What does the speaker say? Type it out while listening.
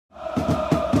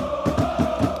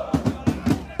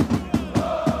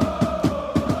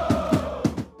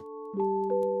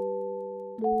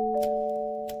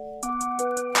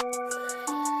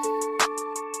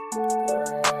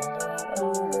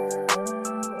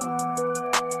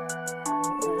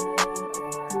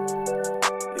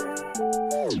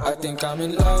I think I'm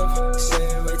in love, say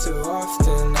it way too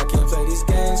often. I can't play these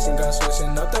games, think I'm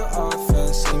switching up the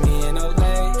offense. See me in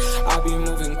LA, I'll be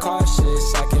moving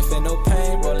cautious. I can't feel no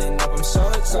pain, rolling up, I'm so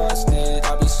exhausted.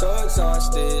 I'll be so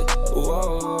exhausted,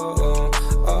 whoa,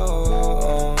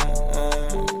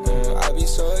 I'll be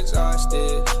so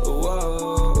exhausted,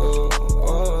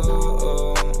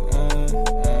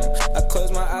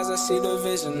 I see the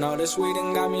vision, all this weed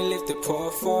and got me lifted. Pour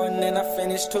four and then I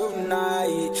finished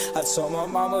tonight. I told my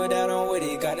mama that I'm with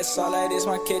it. Got it all like this,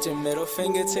 my kitchen. Middle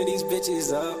finger to these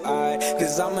bitches up,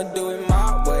 cause I'ma do it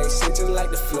my way. Shit just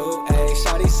like the flu, ayy.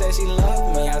 Shawty said she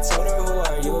loved me, I told her who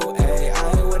are you, ayy.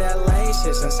 I ain't with that lame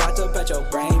shit since I took out your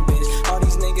brain, bitch. All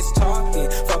these niggas talking,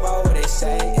 fuck about what they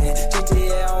saying.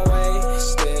 GTA I'm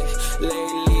wasted,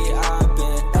 lately I've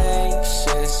been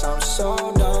anxious. I'm so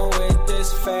done with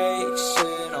this fake shit.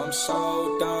 I'm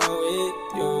so done with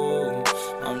you.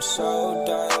 I'm so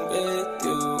done with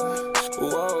you.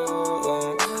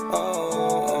 Whoa,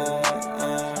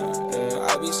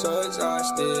 I be so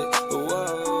exhausted.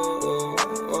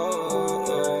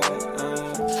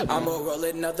 I'ma roll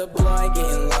another blunt,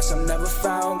 getting lost, I'm never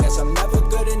found. Guess I'm never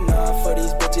good enough for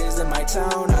these bitches in my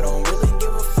town. I don't really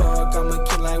give a fuck, I'm a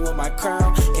king like with my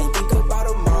crown. Can't think about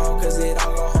them all, cause it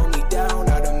all gon' hold me down.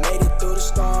 I done made it through the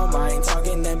storm, I ain't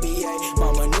talking NBA.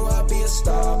 Mama knew I'd be a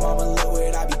star, mama look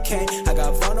what I became. I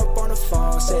got Vaughn up on the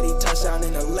phone, said he touchdown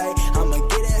in LA. I'ma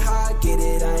get it how I get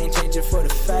it, I ain't changing for the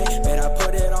fame. Man, I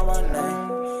put it on my name.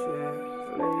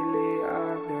 Lately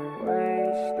I've been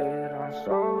wasted, I'm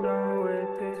so done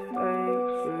with this fake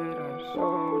shit. I'm so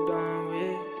done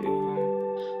with you,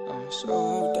 I'm so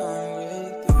done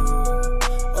with you.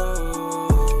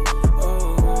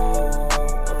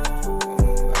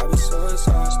 I be so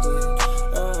exhausted.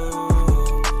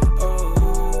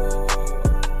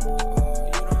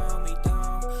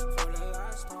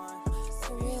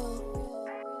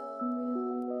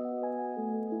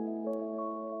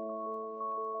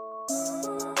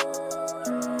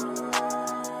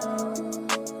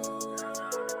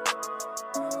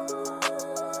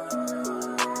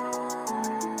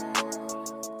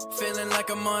 Feeling like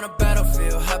I'm on a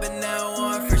battlefield, I've been now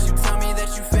on. First you tell me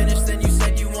that you finished, then you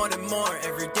said you wanted more.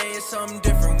 Every day is something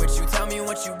different, with you tell me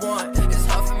what you want. It's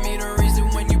hard for me to reason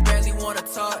when you barely wanna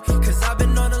talk, cause I've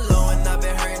been on the low and I've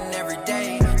been hurting every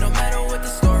day. No matter what the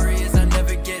story is, I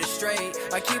never get it straight.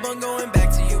 I keep on going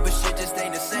back to you, but shit just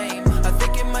ain't the same. I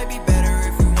think it might be better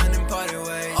if we went and parted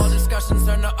ways. All discussions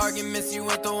turn to arguments, you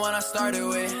ain't the one I started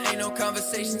with. Ain't no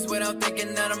conversations without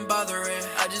thinking that I'm bothering.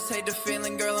 I just hate the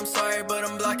feeling, girl, I'm sorry, but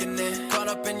I'm blocking it. Caught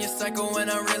up in your cycle when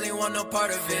I really want no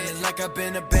part of it. Feeling like I've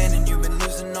been abandoned, you've been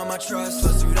losing all my trust.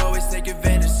 Plus you'd always take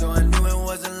advantage, so I knew it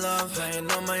wasn't love. Playing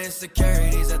on my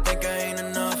insecurities, I think I ain't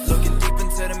enough. Looking deep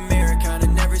into the mirror,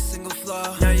 counting every single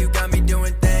flaw. Now you got me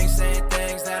doing things, saying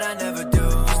things that I never do.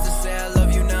 Used to say I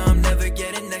love you, now I'm never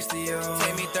getting next to you.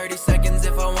 Take me 30 seconds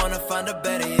if I wanna find a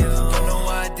better you. Don't know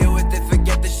why I deal with it,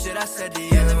 forget the shit I said to you.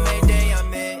 The Mayday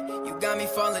I'm in, you got me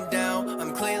falling down.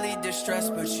 I'm clearly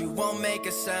distressed, but you won't make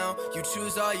a sound. You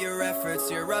choose all your efforts,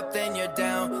 you're up then you're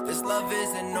down. This love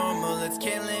isn't normal, it's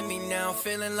killing me now.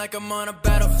 Feeling like I'm on a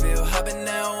battlefield, I've been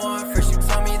now on. First you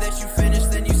tell me that you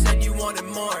finished, then you said you wanted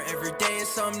more. Every day is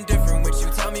something different, which you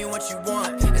tell me what you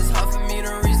want. It's hard for me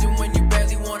to reason when you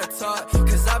barely wanna talk,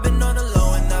 cause I've been on the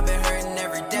low and I've been hurting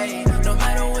every day. No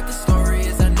matter what the story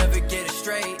is, I never get it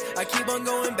straight. I keep on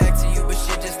going back to you, but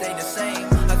shit just ain't the same.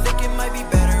 I think it might be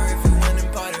better if we went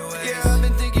and parted ways. Yeah, I've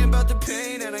been thinking about the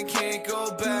pain and I can't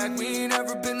go back. We ain't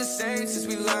ever been the same since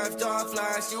we left off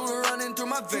last. You were running through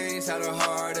my veins, had a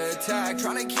heart attack.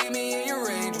 Trying to keep me in your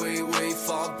range, wait,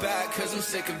 fall back, cause I'm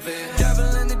sick of it. Devil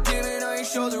and the demon on your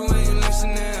shoulder when you're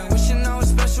listening. Wishing I was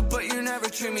special, but you never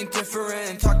treat me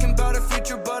different. Talking about a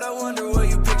future, but I wonder what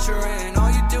you picturing.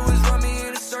 All you do is run me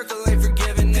in a circle, ain't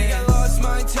forgiving it. Think I lost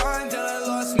my time, then I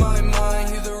lost my mind.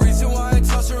 You're the reason why I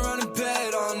toss around in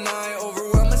bed all night.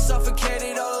 Overwhelmed and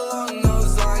suffocated all along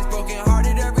those lines. Broken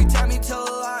hearted every time you tell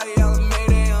a lie. Yell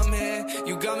Mayday, I'm here,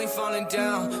 you got me falling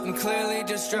down. I'm clearly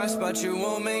distressed, but you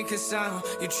won't make a sound.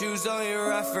 You choose all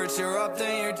your efforts, you're up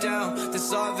then you're down.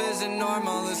 This love isn't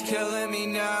normal, it's killing me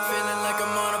now. Feeling like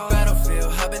I'm on a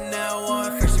battlefield, I've been now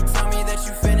on. First you tell me that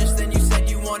you finished, then you said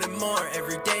you wanted more.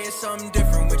 Every day is something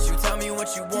different, which you tell me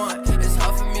what you want. It's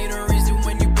hard for me to reason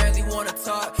when you barely wanna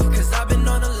talk, cause I've been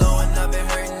on the low and I've been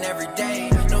hurting every day.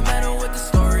 No matter what the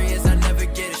story is, I never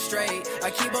get it straight. I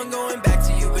keep on going back